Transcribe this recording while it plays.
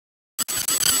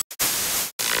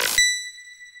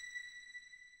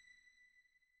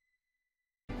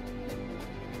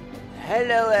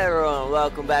Hello everyone,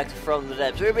 welcome back to From the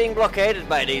Depths. We're being blockaded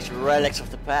by these relics of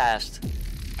the past.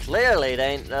 Clearly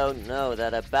they don't know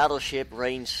that a battleship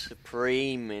reigns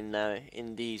supreme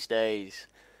in these days.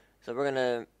 So we're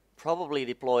gonna probably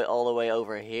deploy all the way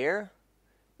over here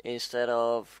instead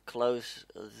of close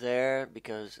there,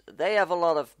 because they have a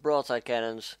lot of broadside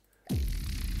cannons.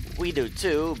 We do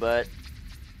too, but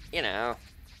you know,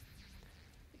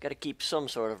 gotta keep some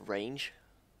sort of range.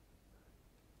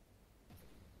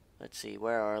 Let's see,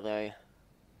 where are they?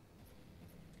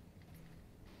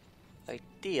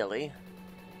 Ideally,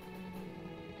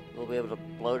 we'll be able to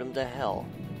blow them to hell.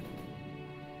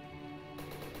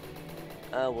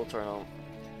 We'll turn on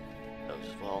those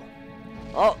as well.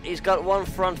 Oh, he's got one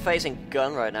front-facing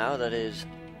gun right now that is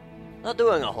not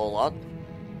doing a whole lot.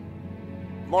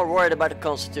 More worried about the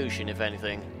Constitution, if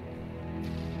anything.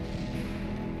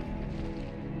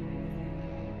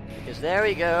 Because there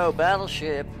we go,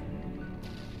 Battleship.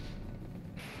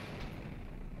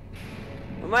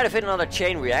 We might have hit another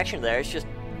chain reaction there. It's just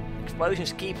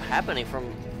explosions keep happening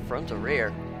from front to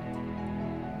rear.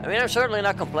 I mean, I'm certainly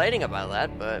not complaining about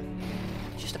that, but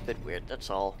it's just a bit weird,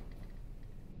 that's all.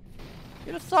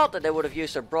 You'd have thought that they would have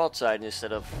used their broadside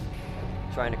instead of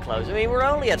trying to close. I mean, we're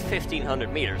only at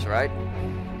 1500 meters, right?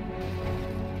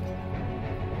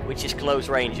 Which is close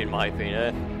range in my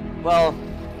opinion. Well,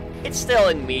 it's still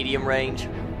in medium range.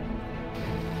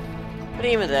 But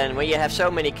even then, when you have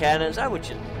so many cannons, I would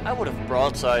have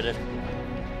broadsided.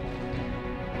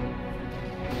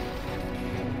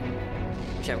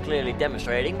 Which I'm clearly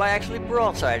demonstrating by actually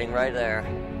broadsiding right there.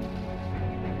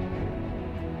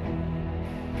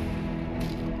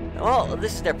 Well,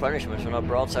 this is their punishment for not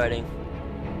broadsiding.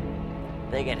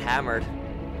 They get hammered.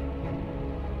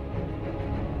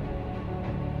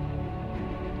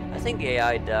 I think the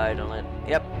AI died on it.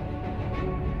 Yep.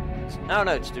 Oh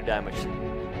no, it's 2 damage.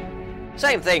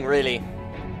 Same thing, really.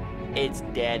 It's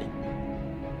dead.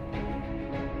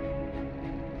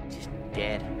 Just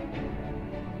dead.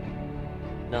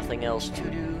 Nothing else to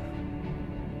do.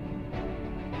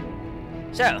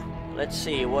 So, let's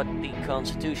see what the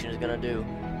Constitution is gonna do.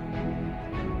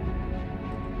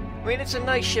 I mean, it's a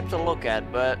nice ship to look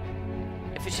at, but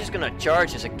if it's just gonna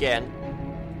charge us again...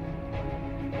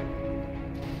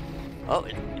 Oh,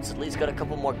 it's at least got a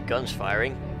couple more guns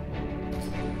firing.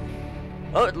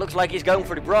 Oh, it looks like he's going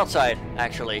for the broadside,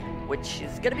 actually, which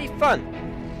is gonna be fun.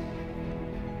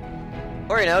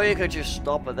 Or, you know, you could just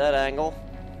stop at that angle.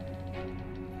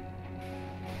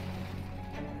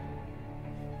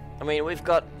 I mean, we've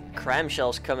got cram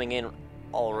shells coming in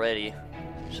already,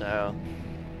 so...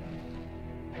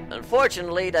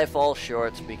 Unfortunately, they fall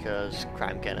short because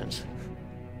cram cannons.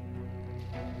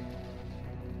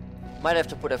 Might have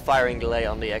to put a firing delay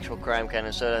on the actual cram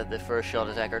cannon so that the first shot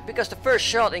is accurate, because the first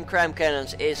shot in cram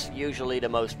cannons is usually the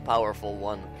most powerful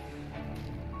one.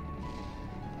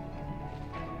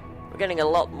 We're getting a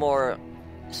lot more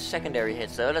secondary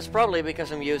hits though. That's probably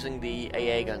because I'm using the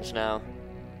AA guns now.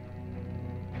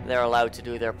 They're allowed to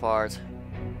do their part.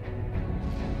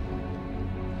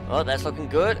 Oh, that's looking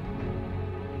good.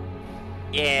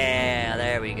 Yeah,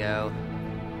 there we go.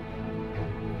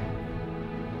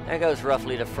 There goes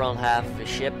roughly the front half of the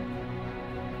ship.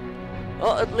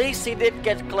 Well, at least he did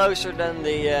get closer than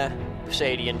the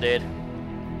Poseidon did. I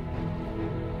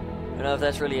don't know if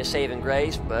that's really a saving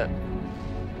grace, but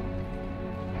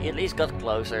he at least got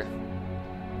closer.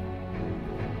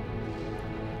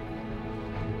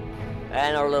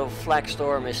 And our little flak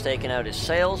storm is taking out his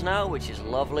sails now, which is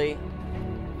lovely.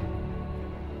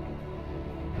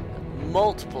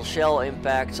 Multiple shell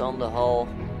impacts on the hull.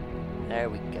 There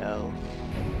we go.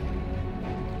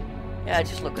 Yeah,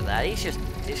 just look at that. He's just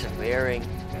disappearing.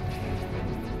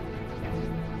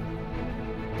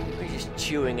 He's just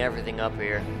chewing everything up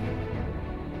here.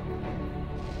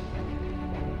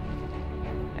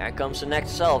 There comes the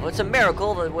next salvo. It's a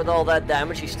miracle that with all that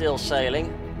damage he's still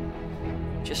sailing.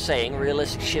 Just saying,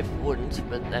 realistic ship wouldn't,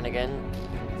 but then again,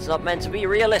 it's not meant to be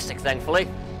realistic, thankfully.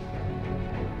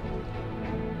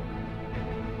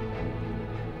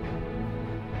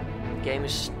 The game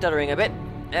is stuttering a bit.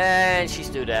 And she's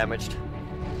 2 damaged.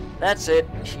 That's it.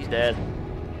 She's dead.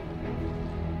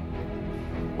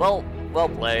 Well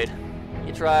played.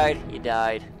 You tried, you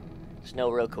died. It's no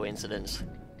real coincidence.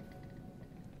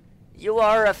 You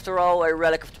are, after all, a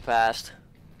relic of the past.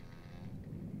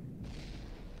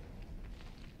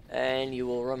 And you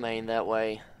will remain that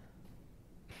way.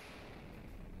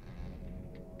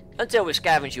 Until we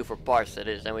scavenge you for parts, that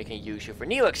is, then we can use you for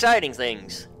new exciting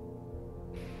things.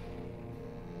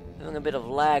 Having a bit of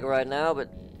lag right now, but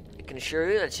I can assure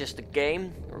you that's just the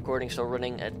game. The recording's still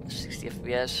running at 60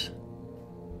 FPS.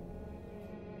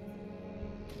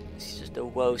 It's just the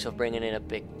woes of bringing in a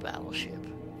big battleship.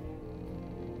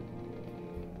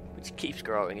 Which keeps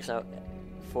growing. It's now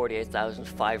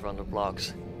 48,500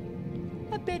 blocks.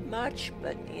 A bit much,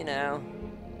 but you know,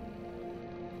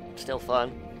 still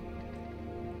fun.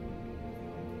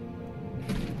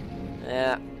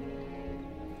 Yeah.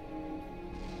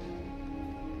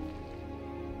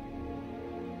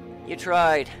 You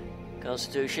tried,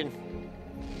 Constitution.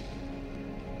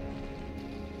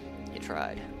 You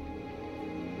tried.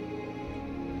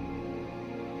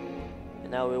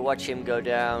 And now we watch him go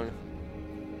down.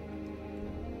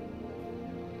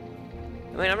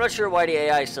 I mean, I'm not sure why the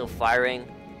AI is still firing.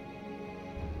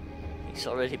 He's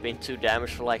already been 2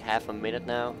 damaged for like half a minute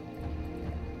now.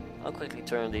 I'll quickly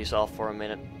turn these off for a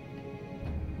minute.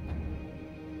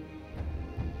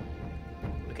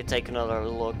 We can take another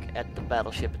look at the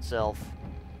battleship itself.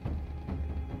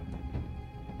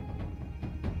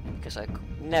 Because I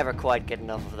never quite get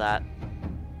enough of that.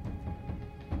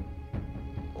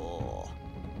 Oh.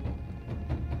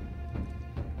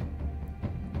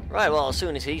 Right, well, as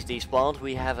soon as he's despawned,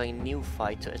 we have a new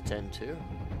fight to attend to.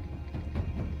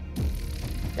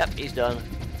 Yep, he's done.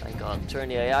 Thank God. Turn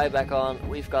the AI back on.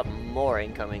 We've got more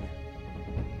incoming.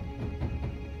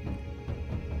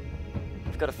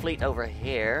 We've got a fleet over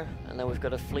here, and then we've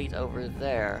got a fleet over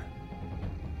there.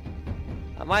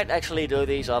 I might actually do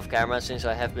these off camera, since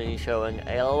I have been showing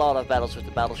a lot of battles with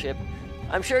the battleship.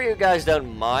 I'm sure you guys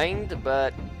don't mind,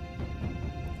 but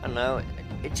I don't know.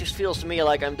 It just feels to me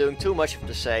like I'm doing too much of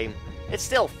the same. It's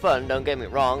still fun, don't get me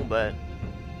wrong, but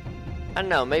I don't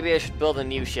know, maybe I should build a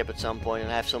new ship at some point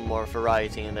and have some more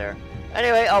variety in there.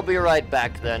 Anyway, I'll be right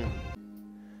back then.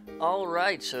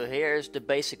 Alright, so here's the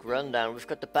basic rundown. We've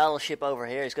got the battleship over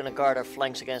here. He's gonna guard our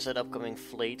flanks against that upcoming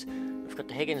fleet. We've got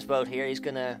the Higgins boat here.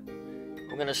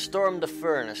 We're gonna storm the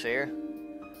furnace here.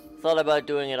 Thought about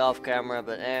doing it off camera,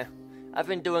 but I've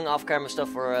been doing off camera stuff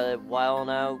for a while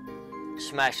now.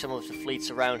 Smash some of the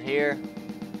fleets around here.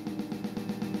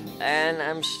 And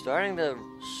I'm starting to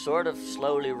sort of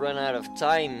slowly run out of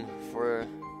time for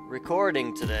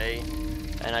recording today.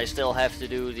 And I still have to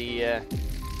do the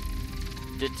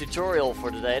tutorial for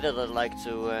today that I'd like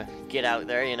to get out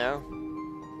there, you know.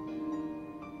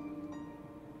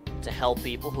 To help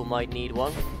people who might need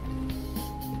one.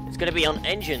 It's gonna be on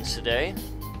engines today.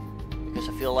 Because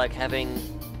I feel like having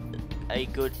a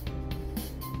good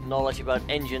knowledge about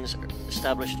engines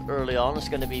established early on is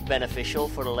going to be beneficial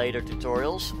for the later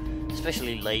tutorials,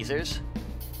 especially lasers.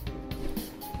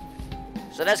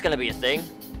 So that's going to be a thing.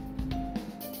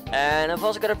 And I've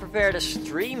also got to prepare the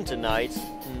stream tonight,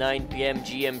 9 PM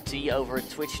GMT over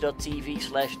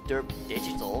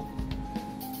twitch.tv/Derpdigital.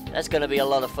 That's going to be a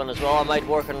lot of fun as well. I might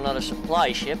work on another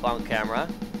supply ship on camera.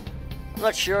 I'm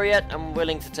not sure yet. I'm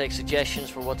willing to take suggestions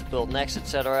for what to build next,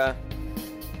 etc.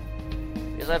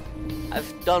 Because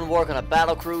I've done work on a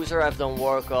battle cruiser, I've done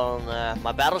work on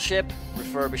my battleship,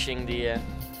 refurbishing the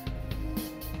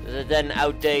then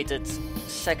outdated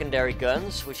secondary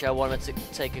guns, which I wanted to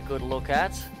take a good look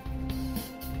at.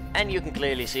 And you can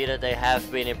clearly see that they have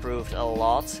been improved a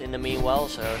lot in the meanwhile,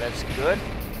 so that's good.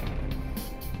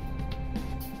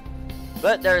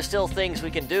 But there are still things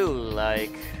we can do,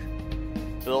 like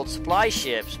build supply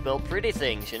ships, build pretty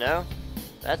things, you know?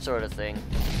 That sort of thing.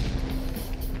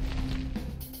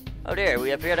 Oh dear, we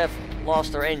appear to have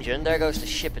lost our engine. There goes the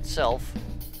ship itself.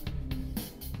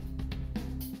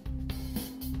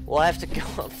 We'll have to go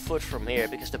on foot from here,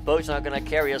 because the boat's not going to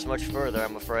carry us much further,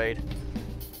 I'm afraid.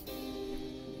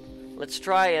 Let's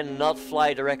try and not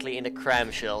fly directly into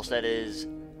cramshells. That is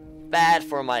bad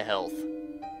for my health.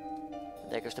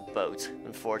 There goes the boat,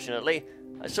 unfortunately.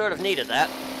 I sort of needed that.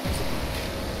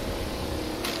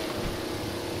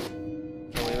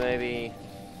 Can we maybe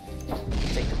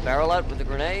take the barrel out with the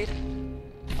grenade?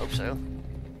 Hope so.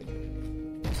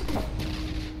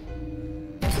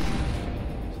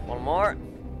 One more.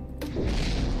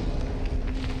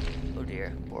 Oh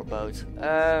dear, poor boat.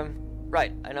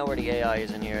 Right, I know where the AI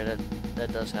is in here.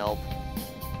 That does help.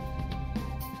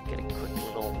 Get a quick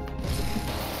little.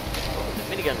 Oh, the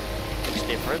minigun looks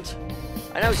different.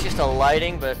 I know it's just a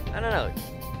lighting, but I don't know.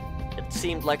 It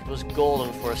seemed like it was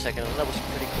golden for a second, and that was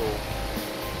pretty cool.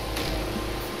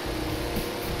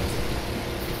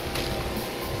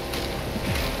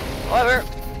 However,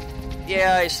 the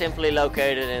AI is simply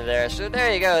located in there, so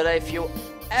there you go. If you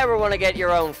ever want to get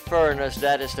your own furnace,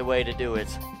 that is the way to do it.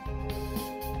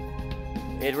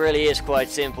 It really is quite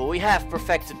simple. We have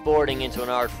perfected boarding into an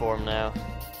art form now.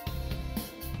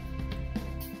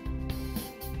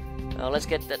 Now let's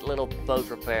get that little boat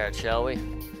repaired, shall we?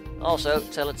 Also,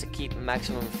 tell it to keep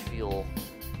maximum fuel.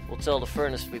 We'll tell the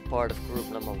furnace to be part of group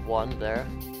number 1 there.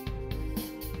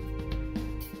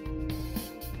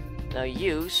 Now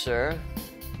you, sir,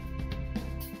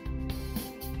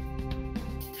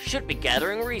 should be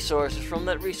gathering resources from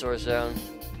that resource zone.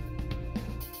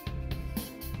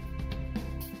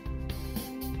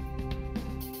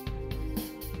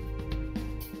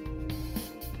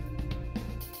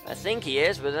 I think he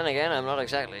is, but then again, I'm not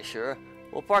exactly sure.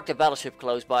 We'll park the battleship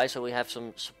close by so we have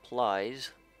some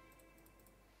supplies.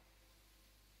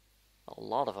 A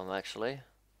lot of them, actually.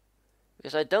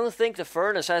 Because I don't think the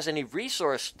furnace has any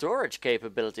resource storage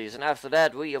capabilities, and after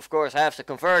that we of course have to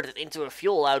convert it into a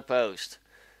fuel outpost.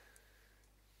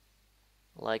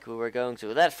 Like we were going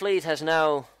to. That fleet has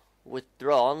now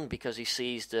withdrawn because he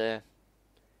sees the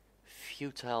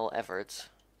futile efforts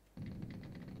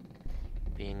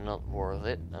being not worth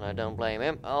it, and I don't blame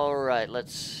him. Alright,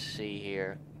 let's see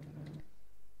here.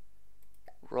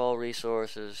 Raw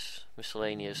resources,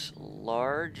 miscellaneous,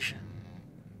 large.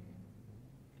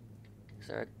 Is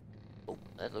there a... Oh,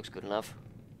 that looks good enough.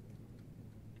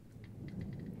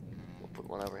 We'll put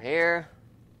one over here.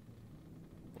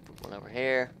 We'll put one over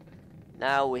here.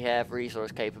 Now we have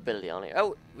resource capability on it.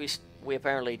 Oh, we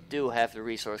apparently do have the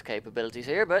resource capabilities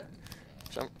here, but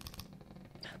some...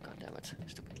 God damn it!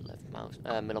 Stupid left mouse,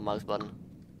 middle mouse button.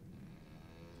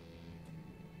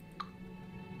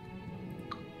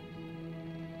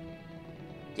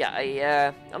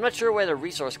 Yeah, I'm not sure where the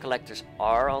resource collectors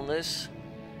are on this.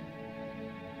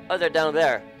 Oh, they're down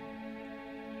there.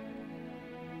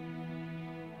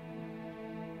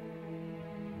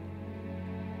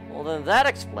 Well, then that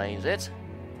explains it.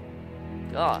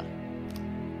 God.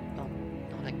 Oh,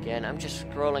 not again. I'm just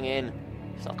scrolling in.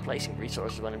 Stop placing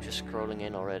resources when I'm just scrolling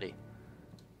in already.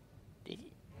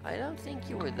 I don't think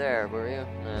you were there, were you?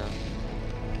 No.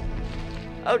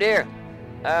 Oh dear.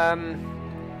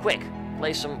 Quick.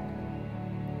 Place some...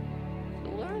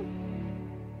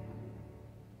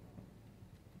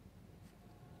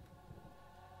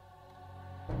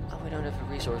 Oh, we don't have the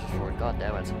resources for it. God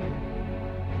damn it.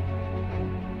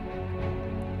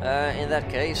 In that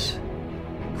case,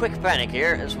 quick panic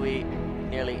here as we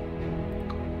nearly...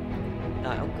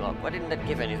 No, oh god, why didn't that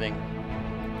give anything?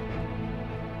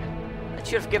 That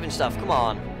should have given stuff, come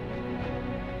on.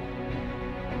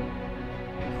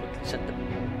 Quickly set the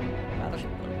battleship.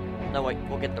 No wait,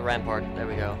 we'll get the rampart, there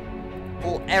we go.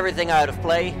 Pull everything out of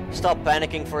play, stop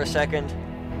panicking for a second.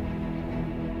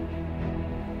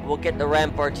 We'll get the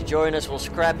rampart to join us, we'll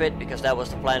scrap it, because that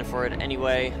was the plan for it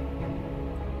anyway.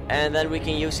 And then we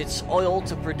can use its oil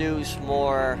to produce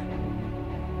more...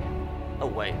 Oh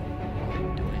wait, what are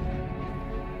we doing?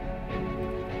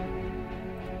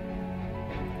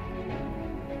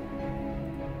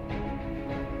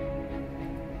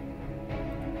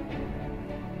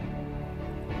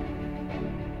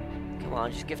 Come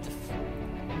on, just give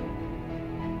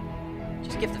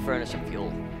the furnace some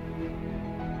fuel.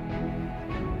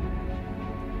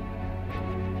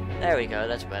 There we go,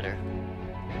 that's better.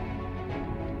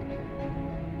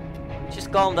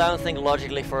 Just calm down, think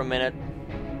logically for a minute.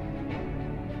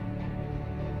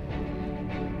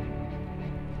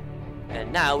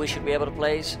 And now we should be able to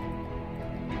place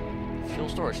fuel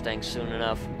storage tanks soon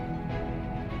enough.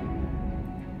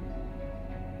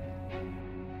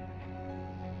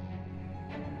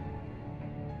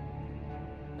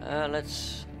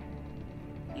 Let's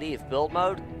leave build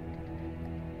mode.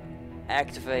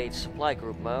 Activate supply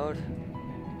group mode.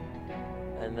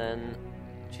 And then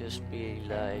just be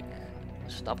like...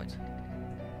 Stop it.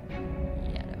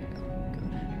 Yeah, there we go.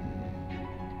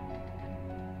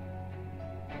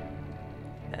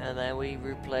 Good. And then we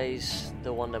replace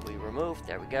the one that we removed.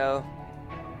 There we go.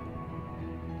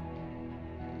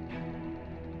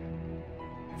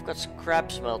 We've got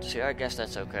scrap smelters here. I guess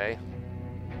that's okay.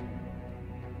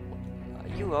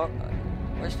 You are...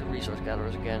 where's the resource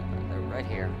gatherers again? They're right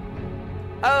here.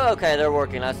 Oh, okay, they're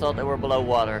working. I thought they were below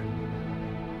water.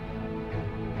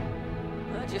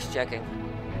 Just checking.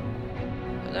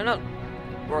 They're not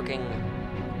working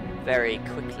very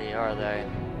quickly, are they?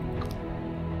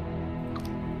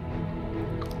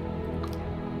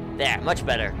 There, much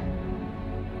better.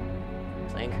 I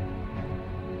think.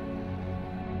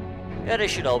 Yeah, they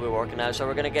should all be working now, so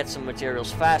we're gonna get some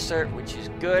materials faster, which is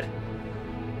good.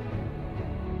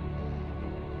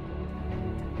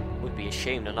 Would be a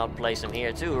shame to not place them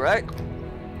here too, right?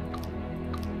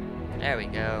 There we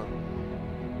go.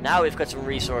 Now we've got some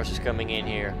resources coming in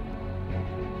here.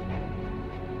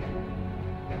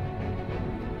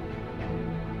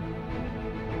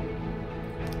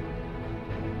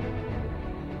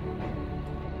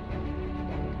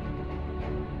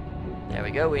 There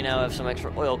we go, we now have some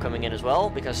extra oil coming in as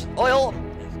well, because oil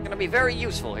is going to be very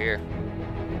useful here.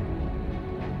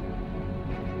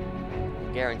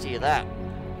 Guarantee you that.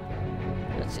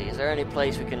 Let's see, is there any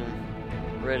place we can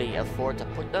really afford to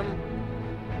put them?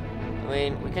 I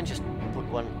mean, we can just put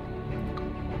one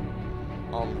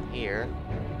on here.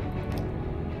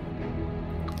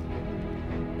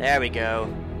 There we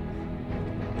go.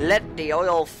 Let the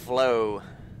oil flow.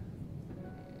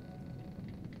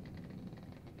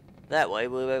 That way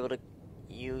we'll be able to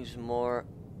use more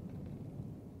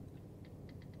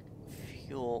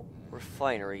fuel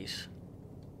refineries.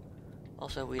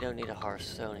 Also, we don't need a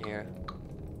Hearthstone here.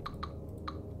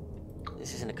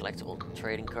 This isn't a collectible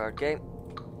trading card game.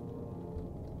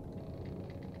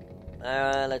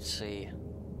 Let's see.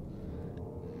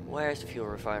 Where's the fuel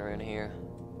refinery in here?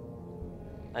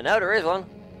 I know there is one.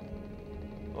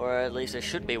 Or at least there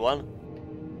should be one.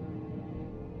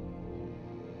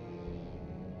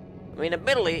 I mean,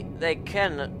 admittedly, they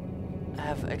can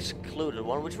have excluded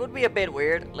one, which would be a bit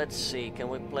weird. Let's see, can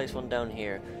we place one down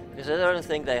here? Because I don't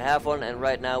think they have one, and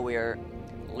right now we are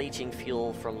leaching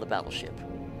fuel from the battleship.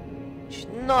 Which is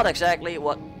not exactly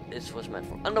what this was meant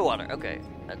for. Underwater, okay,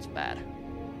 that's bad.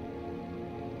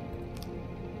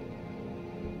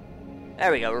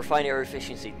 There we go, refinery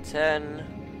efficiency 10.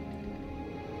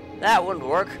 That wouldn't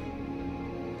work.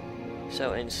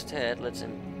 So instead, let's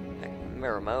in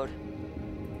mirror mode.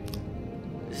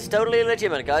 This is totally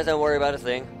legitimate, guys, don't worry about a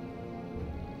thing.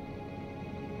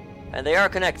 And they are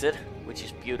connected, which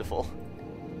is beautiful.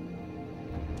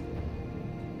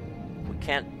 We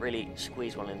can't really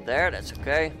squeeze one in there, that's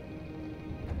okay.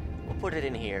 We'll put it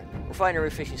in here. Refinery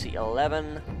efficiency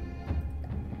 11.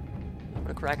 Put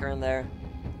a cracker in there.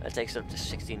 That takes it up to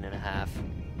 16.5.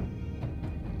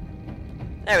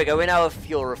 There we go, we now have a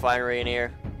fuel refinery in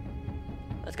here.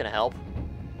 That's gonna help.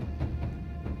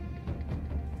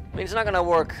 I mean, it's not gonna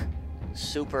work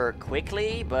super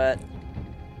quickly, but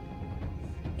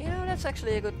you know, that's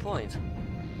actually a good point.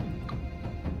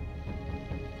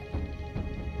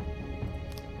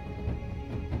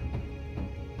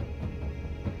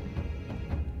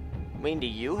 I mean, do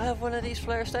you have one of these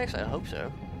flare stacks? I hope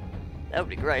so. That would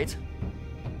be great.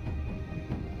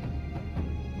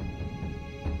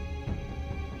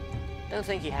 Don't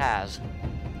think he has.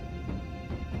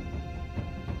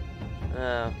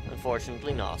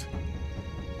 Unfortunately not.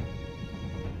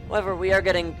 However, we are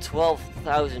getting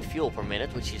 12,000 fuel per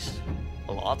minute, which is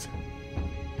a lot.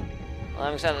 Well,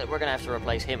 having said that, we're gonna have to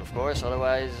replace him, of course,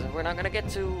 otherwise we're not gonna get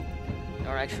to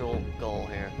our actual goal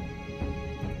here.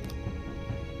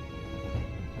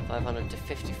 500 to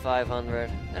 5,500.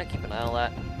 I'm gonna keep an eye on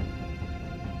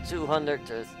that. 200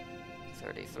 to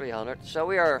 3,300. So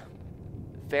we are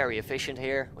very efficient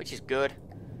here, which is good.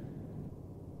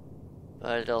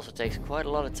 But it also takes quite a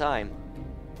lot of time.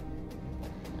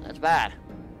 And that's bad.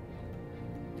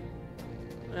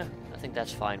 I think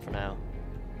that's fine for now.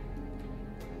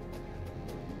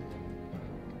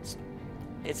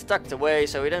 It's tucked away,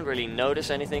 so we don't really notice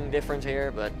anything different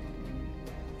here, but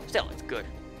still, it's good.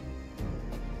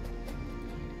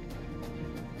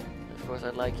 Of course,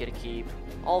 I'd like you to keep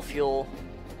all fuel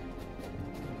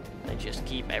and just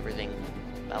keep everything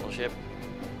Battleship.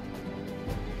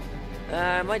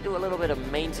 I might do a little bit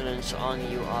of maintenance on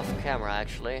you off camera,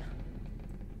 actually.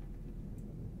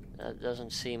 That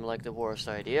doesn't seem like the worst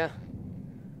idea.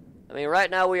 I mean,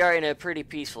 right now we are in a pretty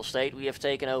peaceful state. We have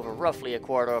taken over roughly a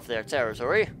quarter of their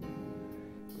territory.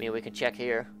 I mean, we can check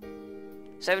here.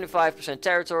 75%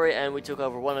 territory, and we took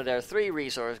over one of their 3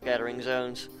 resource gathering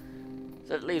zones.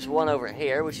 So that leaves one over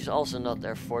here, which is also not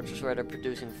their fortress where they're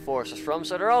producing forces from.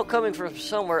 So they're all coming from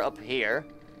somewhere up here,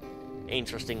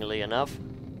 interestingly enough.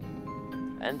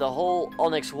 And the whole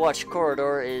Onyx Watch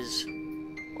corridor is,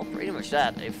 well, pretty much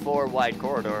that, a 4-wide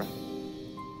corridor.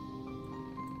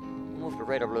 Move the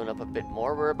radar balloon up a bit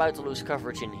more. We're about to lose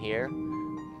coverage in here.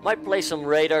 Might place some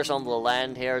radars on the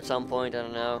land here at some point, I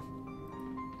don't know.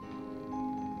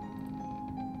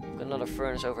 Got another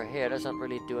furnace over here. That's not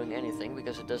really doing anything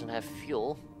because it doesn't have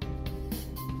fuel.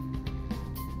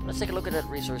 Let's take a look at that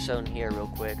resource zone here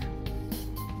real quick.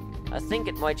 I think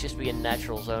it might just be a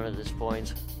natural zone at this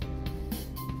point.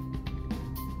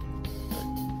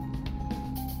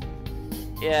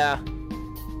 Yeah,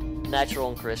 natural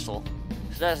and crystal.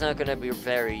 So that's not going to be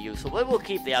very useful, but we'll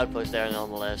keep the outpost there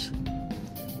nonetheless.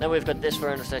 Then we've got this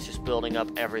furnace that's just building up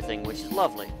everything, which is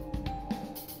lovely.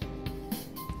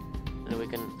 And we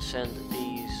can send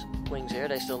these wings here,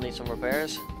 they still need some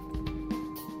repairs.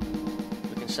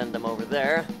 We can send them over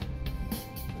there.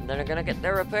 And then they're going to get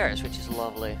their repairs, which is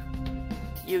lovely.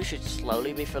 You should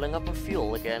slowly be filling up on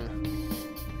fuel again.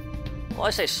 Well, I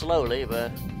say slowly,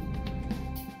 but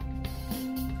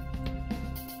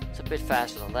bit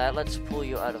faster than that. Let's pull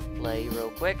you out of play real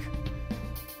quick.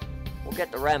 We'll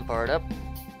get the rampart up.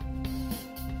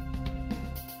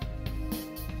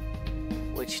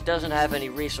 which doesn't have any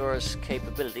resource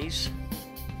capabilities.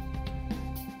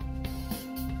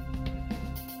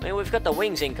 I mean, we've got the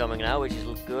wings incoming now, which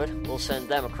is good. We'll send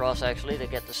them across, actually, to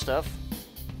get the stuff.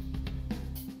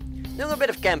 Doing a bit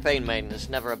of campaign maintenance,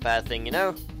 never a bad thing, you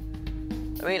know?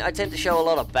 I mean, I tend to show a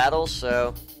lot of battles,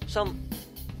 so some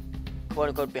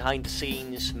quote-unquote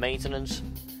behind-the-scenes maintenance.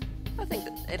 I think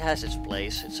that it has its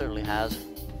place. It certainly has,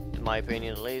 in my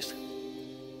opinion at least.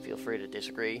 Feel free to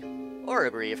disagree. Or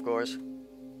agree, of course.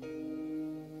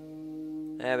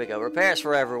 There we go. Repairs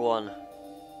for everyone.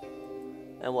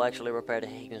 And we'll actually repair the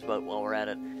Higgins boat while we're at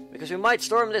it. Because we might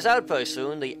storm this outpost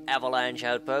soon, the Avalanche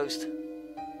outpost.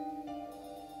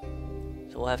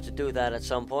 So we'll have to do that at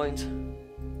some point.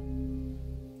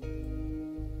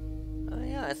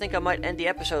 Yeah, I think I might end the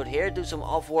episode here, do some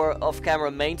off-camera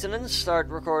maintenance, start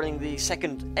recording the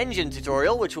second engine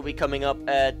tutorial, which will be coming up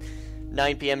at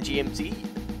 9 PM GMT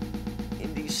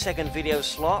in the second video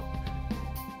slot.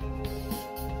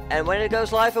 And when it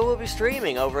goes live, I will be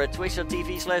streaming over at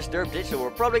twitch.tv/Derpdigital. We're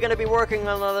probably going to be working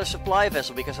on another supply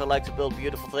vessel because I like to build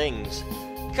beautiful things.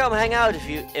 Come hang out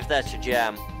if that's your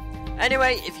jam.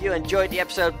 Anyway, if you enjoyed the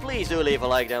episode, please do leave a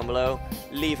like down below.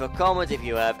 Leave a comment if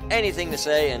you have anything to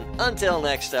say, and until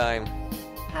next time,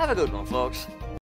 have a good one, folks.